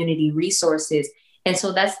to community resources. And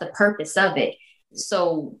so that's the purpose of it.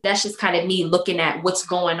 So that's just kind of me looking at what's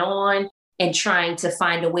going on and trying to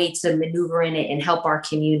find a way to maneuver in it and help our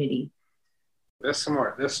community. That's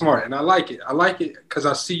smart. And I like it because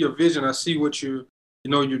I see your vision. I see what you're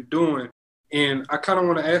doing. And I kind of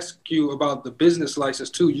want to ask you about the business license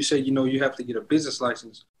too. You say, you know, you have to get a business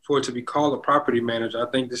license for it to be called a property manager. I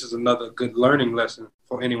think this is another good learning lesson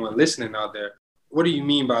for anyone listening out there. What do you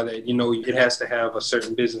mean by that? You know, it has to have a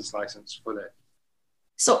certain business license for that.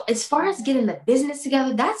 So as far as getting the business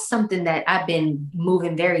together, that's something that I've been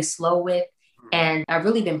moving very slow with. And I've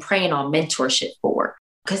really been praying on mentorship for,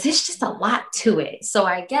 because it's just a lot to it. So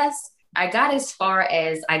I guess I got as far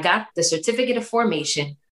as I got the certificate of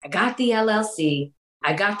formation. I got the LLC.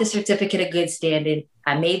 I got the certificate of good standing.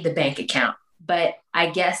 I made the bank account. But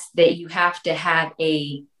I guess that you have to have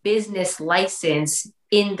a business license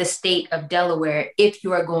in the state of Delaware if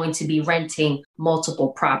you are going to be renting multiple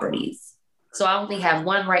properties. So I only have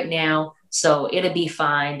one right now, so it'll be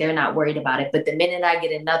fine. They're not worried about it. But the minute I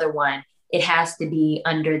get another one, it has to be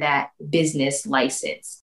under that business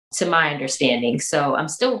license, to my understanding. So I'm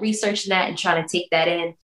still researching that and trying to take that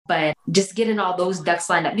in. But just getting all those ducks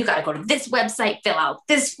lined up, you got to go to this website, fill out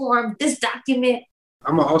this form, this document.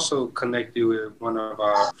 I'm going to also connect you with one of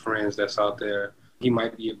our friends that's out there he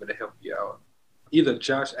might be able to help you out. Either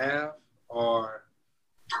Josh Ave or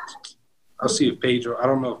I'll see if Pedro. I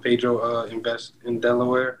don't know if Pedro invests in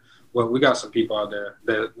Delaware. Well, we got some people out there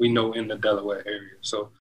that we know in the Delaware area.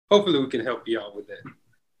 So hopefully we can help you out with that.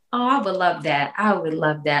 Oh, I would love that. I would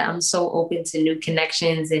love that. I'm so open to new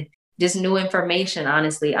connections and just new information,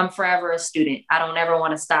 honestly. I'm forever a student. I don't ever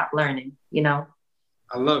want to stop learning, you know?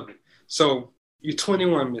 I love it. So you're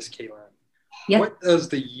 21, Miss Kaylani. Yep. What does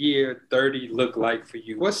the year 30 look like for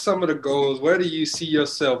you? What's some of the goals? Where do you see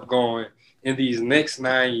yourself going in these next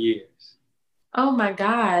 9 years? Oh my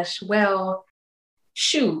gosh. Well,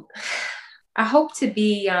 shoot. I hope to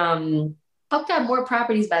have more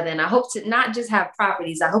properties by then. I hope to not just have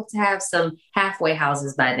properties. I hope to have some halfway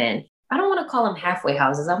houses by then. I don't want to call them halfway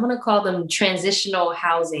houses. I want to call them transitional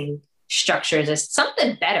housing structures or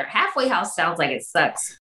something better. Halfway house sounds like it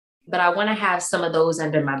sucks, but I want to have some of those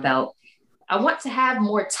under my belt. I want to have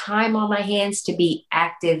more time on my hands to be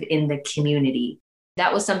active in the community.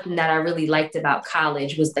 That was something that I really liked about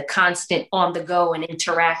college, was the constant on the go and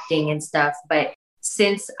interacting and stuff. But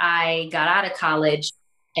since I got out of college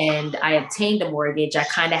and I obtained a mortgage, I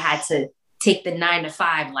kind of had to take the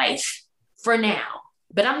 9-to-5 life for now.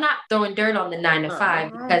 But I'm not throwing dirt on the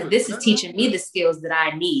 9-to-5 because this is teaching me the skills that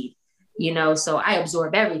I need, you know, so I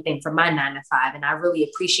absorb everything from my 9-to-5 and I really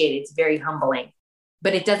appreciate it. It's very humbling,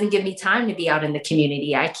 but it doesn't give me time to be out in the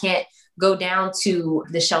community. I can't go down to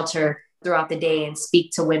the shelter throughout the day and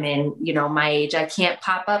speak to women, you know, my age. I can't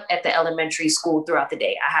pop up at the elementary school throughout the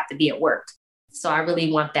day. I have to be at work. So I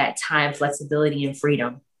really want that time, flexibility, and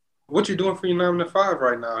freedom. What you doing for your 9-to-5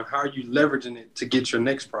 right now, and how are you leveraging it to get your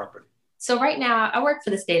next property? So right now I work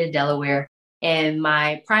for the state of Delaware, and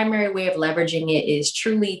my primary way of leveraging it is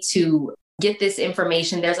truly to get this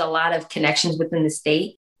information. There's a lot of connections within the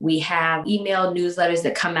state. We have email newsletters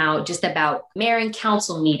that come out just about mayor and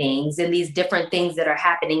council meetings and these different things that are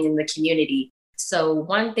happening in the community. So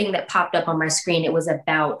one thing that popped up on my screen, it was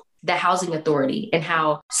about the housing authority and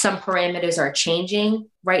how some parameters are changing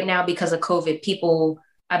right now because of COVID. People,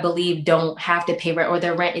 I believe, don't have to pay rent, or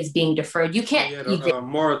their rent is being deferred. You can't. Yeah, the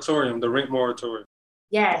moratorium, the rent moratorium.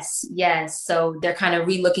 Yes. So they're kind of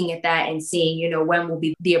relooking at that and seeing, you know, when will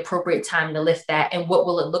be the appropriate time to lift that and what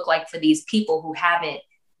will it look like for these people who haven't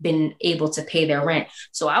been able to pay their rent.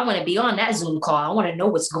 So I want to be on that Zoom call. I want to know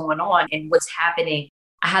what's going on and what's happening.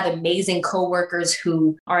 I have amazing coworkers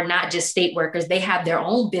who are not just state workers. They have their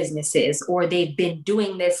own businesses, or they've been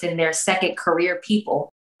doing this in their second career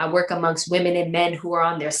people. I work amongst women and men who are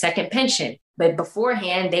on their second pension, but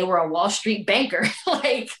beforehand they were a Wall Street banker.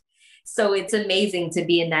 So it's amazing to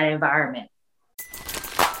be in that environment.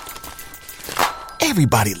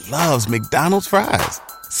 Everybody loves McDonald's fries.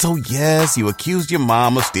 So yes, you accused your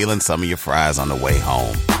mom of stealing some of your fries on the way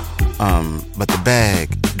home. But the bag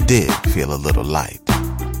did feel a little light.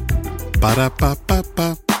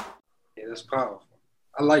 Ba-da-ba-ba-ba. Yeah, that's powerful.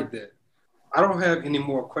 I like that. I don't have any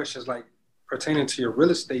more questions like pertaining to your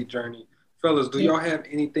real estate journey. Fellas, do y'all have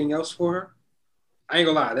anything else for her? I ain't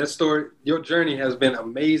gonna lie, that story, your journey has been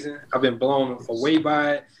amazing. I've been blown away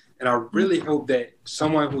by it. And I really hope that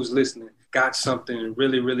someone who's listening got something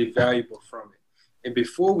really, really valuable from it. And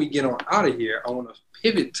before we get on out of here, I want to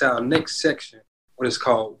pivot to our next section, what is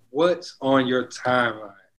called What's on Your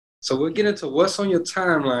Timeline. So we'll get into what's on your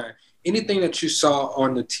timeline. Anything that you saw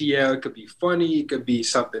on the TL, it could be funny, it could be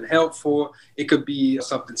something helpful, it could be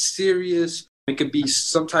something serious, it could be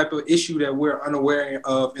some type of issue that we're unaware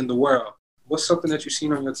of in the world. What's something that you've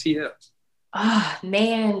seen on your TL? Oh,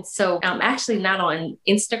 man. So I'm actually not on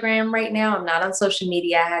Instagram right now. I'm not on social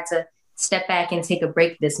media. I had to step back and take a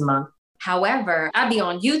break this month. However, I'll be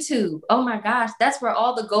on YouTube. Oh my gosh, that's where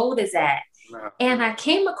all the gold is at. Wow. And I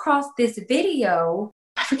came across this video.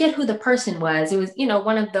 I forget who the person was. It was, you know,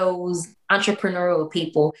 one of those entrepreneurial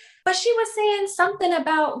people. But she was saying something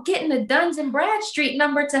about getting the Duns and Bradstreet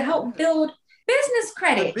number to help build business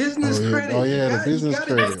credit. The business credit. Oh, yeah, the business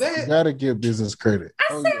credit. You got to get business credit.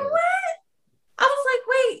 I said, what? I was like,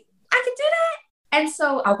 wait, I can do that? And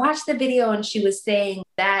so I watched the video and she was saying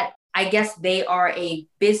that I guess they are a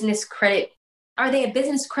business credit. Are they a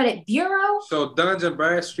business credit bureau? So Duns and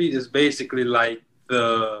Bradstreet is basically like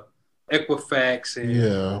the Equifax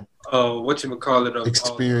and whatchamacallit of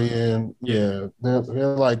Experian. Yeah.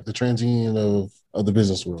 They're like the TransUnion of the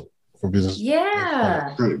business world for business.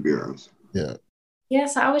 Yeah. Credit bureaus. Yeah. Yeah.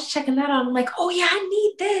 So I was checking that out. I'm like, oh yeah, I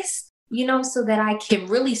need this, you know, so that I can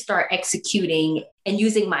really start executing and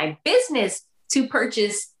using my business to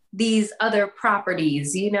purchase these other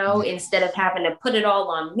properties, you know, instead of having to put it all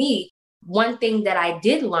on me. One thing that I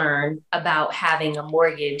did learn about having a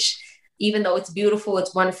mortgage, even though it's beautiful,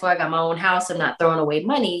 it's wonderful, I got my own house, I'm not throwing away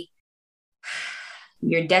money.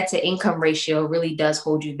 your debt to income ratio really does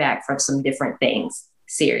hold you back from some different things.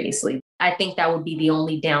 Seriously. I think that would be the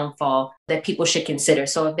only downfall that people should consider.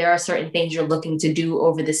 So if there are certain things you're looking to do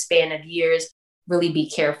over the span of years, really be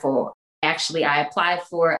careful. Actually, I applied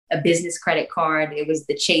for a business credit card. It was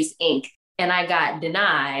the Chase Inc. And I got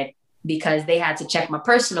denied because they had to check my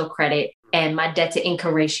personal credit and my debt to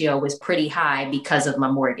income ratio was pretty high because of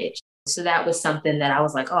my mortgage. So that was something that I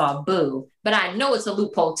was like, oh, boo. But I know it's a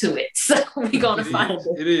loophole to it. So we're going to find it.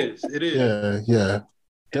 It is. Yeah.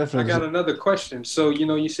 Definitely. I got another question. So,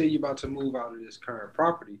 you say you're about to move out of this current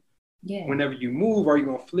property. Yeah. Whenever you move, are you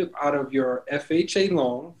going to flip out of your FHA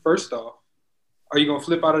loan? First off, are you going to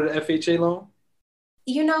flip out of the FHA loan?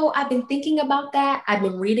 I've been thinking about that. I've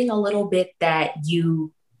been reading a little bit that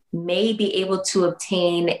you may be able to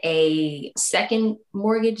obtain a second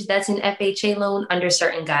mortgage that's an FHA loan under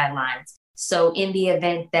certain guidelines. So in the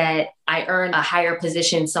event that I earn a higher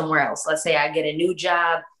position somewhere else, let's say I get a new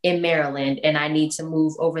job in Maryland and I need to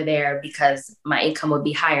move over there because my income would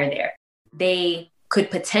be higher there, they could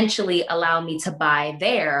potentially allow me to buy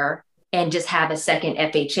there and just have a second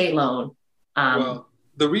FHA loan. Well,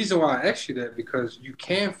 the reason why I asked you that, because you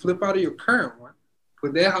can flip out of your current one,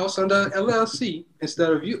 put that house under LLC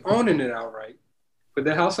instead of you owning it outright. Put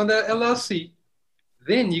that house under LLC,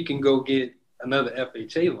 then you can go get another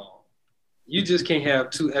FHA loan. You just can't have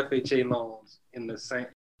two FHA loans in the same.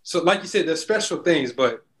 So like you said, there's special things,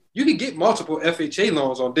 but you can get multiple FHA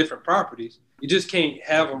loans on different properties. You just can't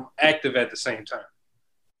have them active at the same time.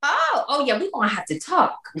 Oh yeah, we're going to have to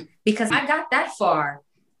talk because I got that far.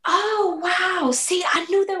 Oh, wow. See, I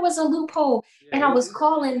knew there was a loophole. And I was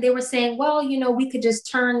calling. They were saying, well, we could just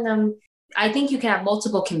turn them. I think you can have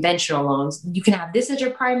multiple conventional loans. You can have this as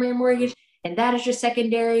your primary mortgage and that is your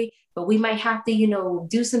secondary. But we might have to,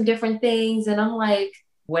 do some different things. And I'm like,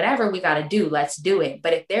 whatever we got to do, let's do it.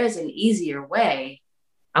 But if there's an easier way,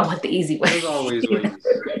 I want the easy way. There's always ways.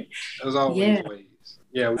 There's always ways.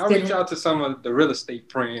 Yeah, I'll reach out to some of the real estate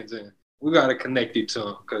friends and we got to connect you to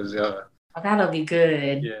them because that'll be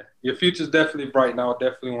good. Yeah, your future's definitely bright, and I'll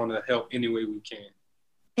definitely want to help any way we can.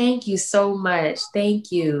 Thank you so much.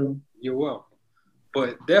 Thank you. You're welcome.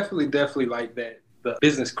 But definitely like that. The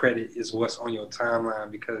business credit is what's on your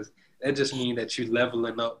timeline because that just means that you're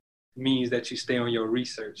leveling up. It means that you stay on your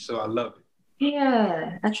research. So I love it.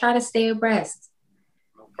 Yeah, I try to stay abreast.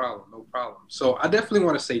 No problem. So I definitely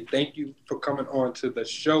want to say thank you for coming on to the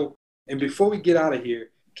show. And before we get out of here,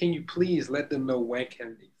 can you please let them know when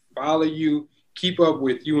can they follow you, keep up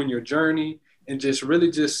with you and your journey, and just really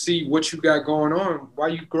just see what you got going on while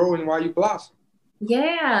you grow and while you blossom?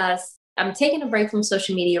 Yes. I'm taking a break from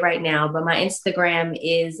social media right now, but my Instagram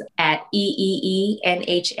is at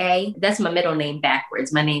EEENHA. That's my middle name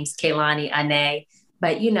backwards. My name's Kaylani Ane.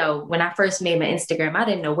 But, when I first made my Instagram, I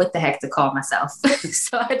didn't know what the heck to call myself.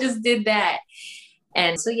 So I just did that.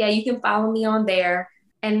 And so, yeah, you can follow me on there.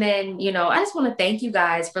 And then, I just want to thank you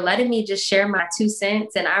guys for letting me just share my 2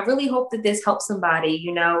 cents. And I really hope that this helps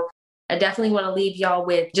somebody. I definitely want to leave y'all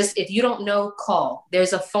with just, if you don't know, call.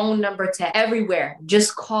 There's a phone number to everywhere.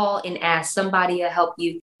 Just call and ask somebody to help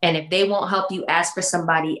you. And if they won't help you, ask for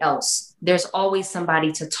somebody else. There's always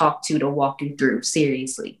somebody to talk to walk you through,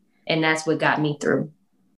 seriously. And that's what got me through.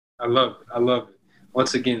 I love it.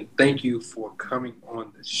 Once again, thank you for coming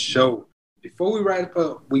on the show. Before we wrap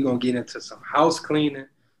up, we're going to get into some house cleaning.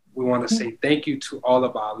 We want to say thank you to all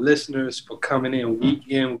of our listeners for coming in,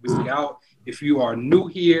 week out. If you are new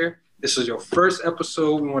here, this is your first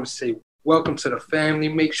episode. We want to say welcome to the family.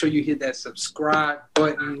 Make sure you hit that subscribe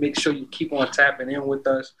button. Make sure you keep on tapping in with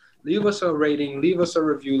us. Leave us a rating. Leave us a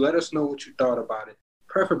review. Let us know what you thought about it.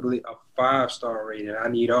 Preferably a 5-star rating. I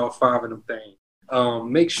need all 5 of them things.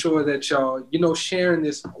 Make sure that y'all, sharing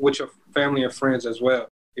this with your family and friends as well.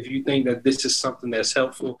 If you think that this is something that's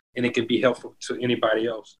helpful and it can be helpful to anybody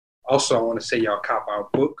else. Also, I want to say y'all cop our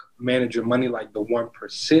book, Manage Your Money Like the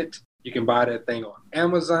 1%. You can buy that thing on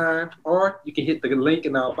Amazon, or you can hit the link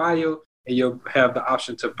in our bio and you'll have the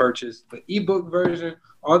option to purchase the ebook version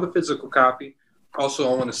or the physical copy.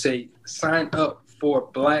 Also, I want to say sign up for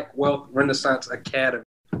Black Wealth Renaissance Academy,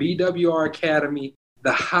 BWR Academy,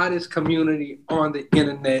 the hottest community on the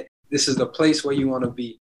internet. This is the place where you want to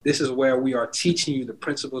be. This is where we are teaching you the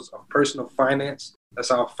principles of personal finance. That's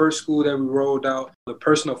our first school that we rolled out, the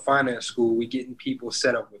personal finance school. We're getting people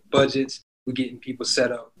set up with budgets. We're getting people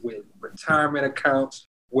set up with retirement accounts.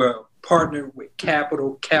 We're partnered with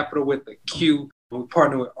Capital with the Q. We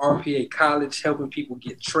partner with RPA College, helping people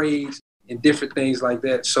get trades and different things like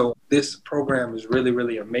that. So this program is really,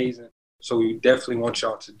 really amazing. So we definitely want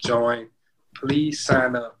y'all to join. Please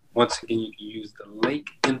sign up. Once again, you can use the link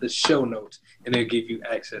in the show notes, and it'll give you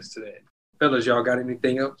access to that. Fellas, y'all got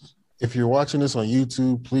anything else? If you're watching this on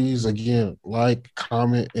YouTube, please, again, like,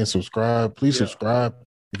 comment, and subscribe. Please subscribe.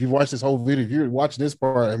 If you watch this whole video, if you're watching this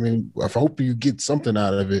part, I mean, I hope you get something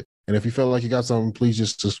out of it. And if you feel like you got something, please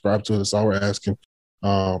just subscribe to it. That's all we're asking.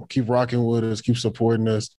 Keep rocking with us. Keep supporting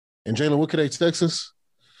us. And Jalen, what could they text us?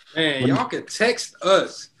 Man, y'all can text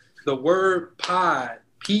us the word pod,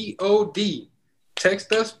 P-O-D.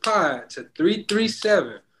 Text us pod to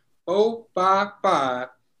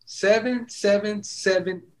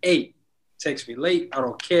 337-455-7778. Text me late. I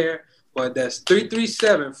don't care. But that's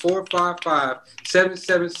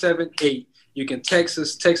 337-455-7778. You can text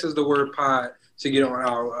us the word pod to get on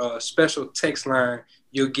our special text line.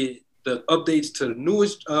 You'll get the updates to the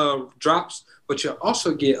newest drops, but you'll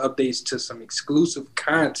also get updates to some exclusive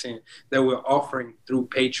content that we're offering through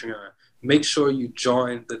Patreon. Make sure you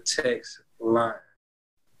join the text line.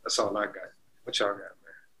 That's all I got. What y'all got, man?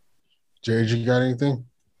 Jared, you got anything?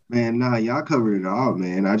 Man, nah, y'all covered it all,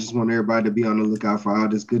 man. I just want everybody to be on the lookout for all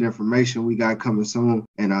this good information we got coming soon.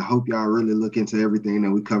 And I hope y'all really look into everything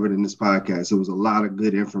that we covered in this podcast. It was a lot of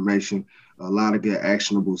good information, a lot of good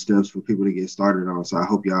actionable steps for people to get started on. So I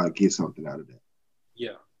hope y'all get something out of that.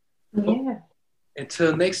 Yeah.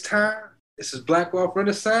 Until next time, this is Black Wealth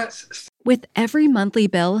Renaissance. With every monthly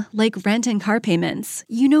bill, like rent and car payments,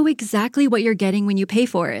 you know exactly what you're getting when you pay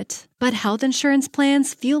for it. But health insurance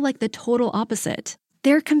plans feel like the total opposite.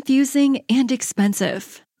 They're confusing and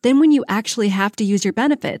expensive. Then when you actually have to use your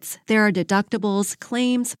benefits, there are deductibles,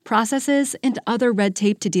 claims, processes, and other red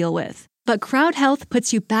tape to deal with. But Crowd Health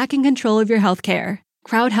puts you back in control of your healthcare.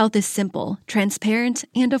 Crowd Health is simple, transparent,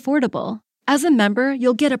 and affordable. As a member,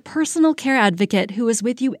 you'll get a personal care advocate who is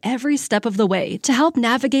with you every step of the way to help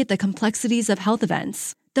navigate the complexities of health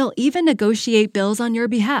events. They'll even negotiate bills on your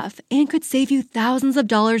behalf and could save you thousands of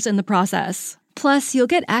dollars in the process. Plus, you'll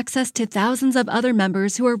get access to thousands of other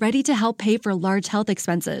members who are ready to help pay for large health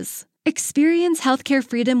expenses. Experience healthcare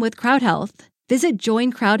freedom with Crowd Health. Visit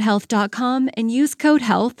joincrowdhealth.com and use code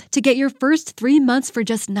HEALTH to get your first 3 months for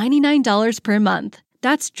just $99 per month.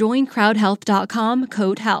 That's joincrowdhealth.com,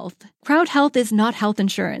 code HEALTH. Crowd Health is not health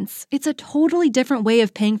insurance. It's a totally different way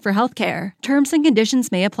of paying for healthcare. Terms and conditions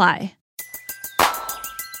may apply.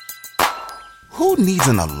 Who needs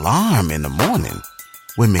an alarm in the morning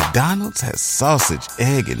when McDonald's has sausage,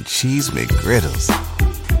 egg, and cheese McGriddles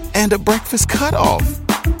and a breakfast cutoff?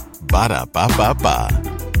 Ba-da-ba-ba-ba.